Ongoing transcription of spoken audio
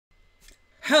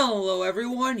Hello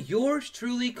everyone, yours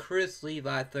truly,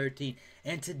 Chrislevi13,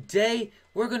 and today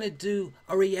we're going to do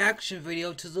a reaction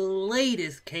video to the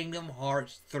latest Kingdom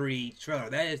Hearts 3 trailer.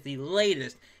 That is the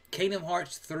latest Kingdom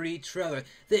Hearts 3 trailer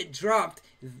that dropped,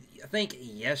 I think,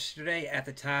 yesterday at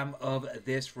the time of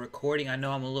this recording. I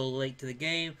know I'm a little late to the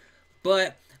game,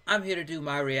 but I'm here to do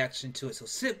my reaction to it. So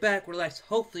sit back, relax,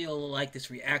 hopefully you'll like this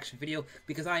reaction video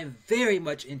because I am very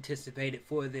much anticipated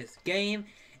for this game.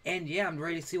 And yeah, I'm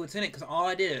ready to see what's in it because all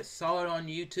I did is saw it on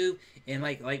YouTube and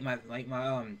like my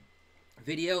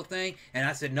video thing, and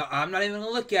I said no, I'm not even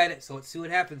gonna look at it. So let's see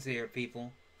what happens here,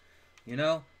 people. You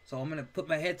know, so I'm gonna put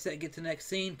my headset, get to the next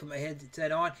scene, put my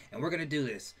headset on, and we're gonna do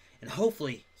this. And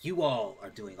hopefully, you all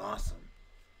are doing awesome.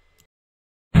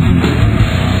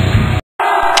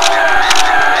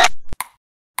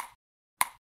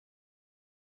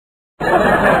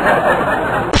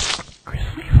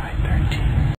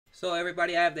 So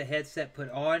everybody, I have the headset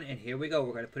put on, and here we go.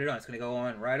 We're going to put it on. It's going to go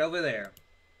on right over there.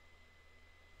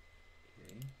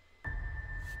 Okay.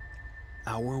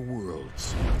 Our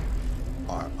worlds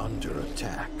are under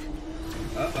attack.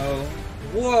 Uh-oh.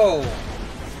 Whoa!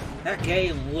 That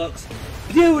game looks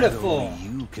beautiful! Only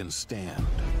you can stand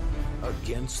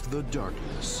against the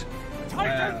darkness.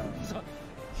 Titans!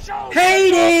 Wow.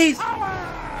 Hades!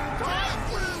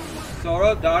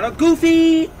 Sora, Donna,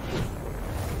 Goofy!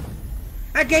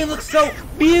 That game looks so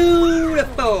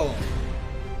beautiful!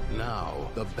 Now,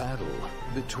 the battle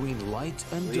between light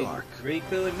and dark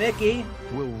Riku and Mickey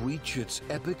will reach its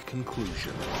epic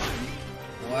conclusion.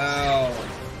 Wow.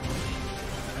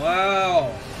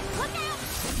 Wow.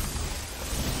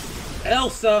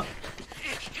 Elsa!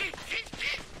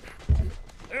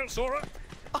 There, Sora!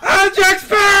 I'm Jack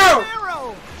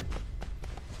Sparrow!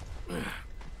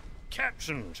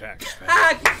 Captain Jack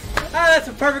Sparrow. That's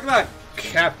a perfect line.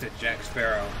 Captain Jack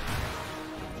Sparrow.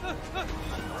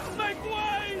 Make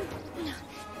way!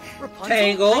 Rapunzel,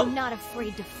 Tangle. I'm not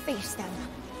afraid to face them.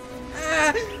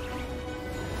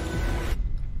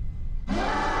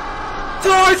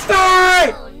 Toy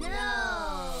Story! Oh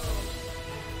no!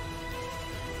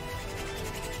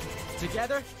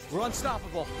 Together, we're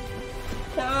unstoppable.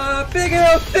 Big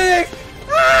L Six!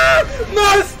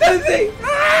 Monster!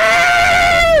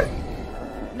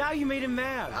 Now you made him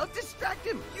mad. I'll distract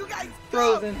him. You guys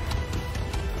Frozen.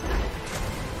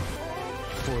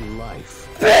 For life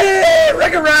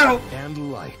Wreck a rattle!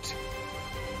 and light.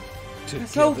 Together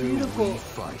It's so beautiful. we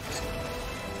fight.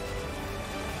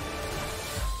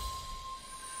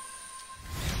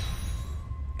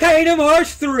 Kingdom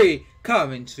Hearts 3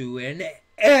 coming to an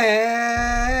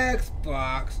Xbox.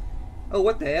 Oh,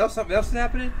 what the hell? Something else is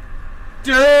happening?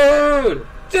 Dude!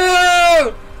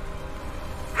 Dude!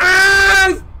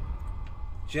 Ah!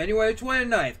 January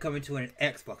 29th, coming to an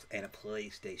Xbox and a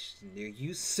PlayStation near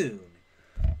you soon.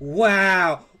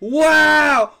 Wow!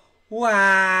 Wow!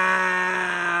 Wow!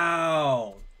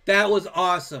 That was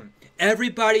awesome.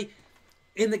 Everybody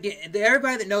in the game,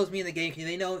 everybody that knows me in the game,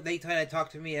 they try to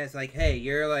talk to me as like, hey,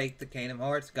 you're like the Kingdom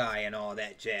Hearts guy and all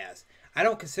that jazz. I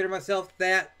don't consider myself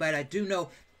that, but I do know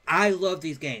I love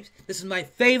these games. This is my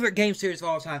favorite game series of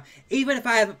all time. Even if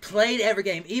I haven't played every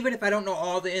game, even if I don't know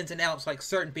all the ins and outs like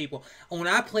certain people, when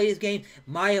I play this game,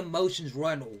 my emotions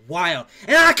run wild.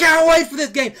 And I can't wait for this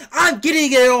game. I'm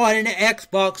getting it on an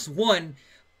Xbox One.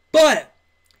 But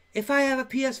if I have a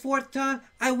PS4 at the time,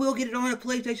 I will get it on a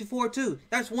PlayStation 4 too.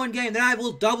 That's one game that I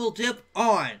will double dip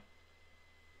on.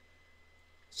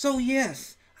 So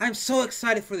yes, I'm so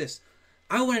excited for this.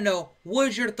 I want to know, what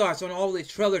is your thoughts on all these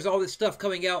trailers, all this stuff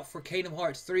coming out for Kingdom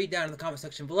Hearts 3 down in the comment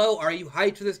section below. Are you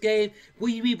hyped for this game? Will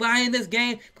you be buying this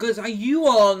game? Because you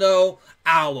all know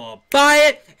I will buy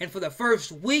it. And for the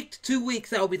first week to 2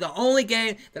 weeks, that will be the only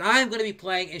game that I'm going to be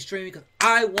playing and streaming because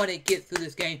I want to get through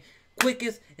this game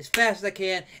quickest, as fast as I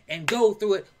can, and go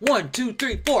through it 1, 2,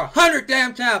 3, 400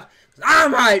 damn times.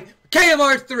 I'm hyped for Kingdom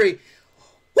Hearts 3. Woo!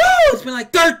 It's been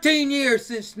like 13 years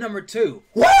since number 2.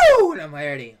 Woo! And I'm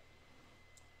ready.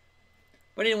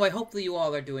 But anyway, hopefully you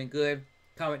all are doing good.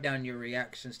 Comment down your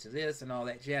reactions to this and all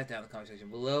that jazz down in the comment section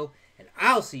below. And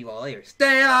I'll see you all later.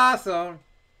 Stay awesome!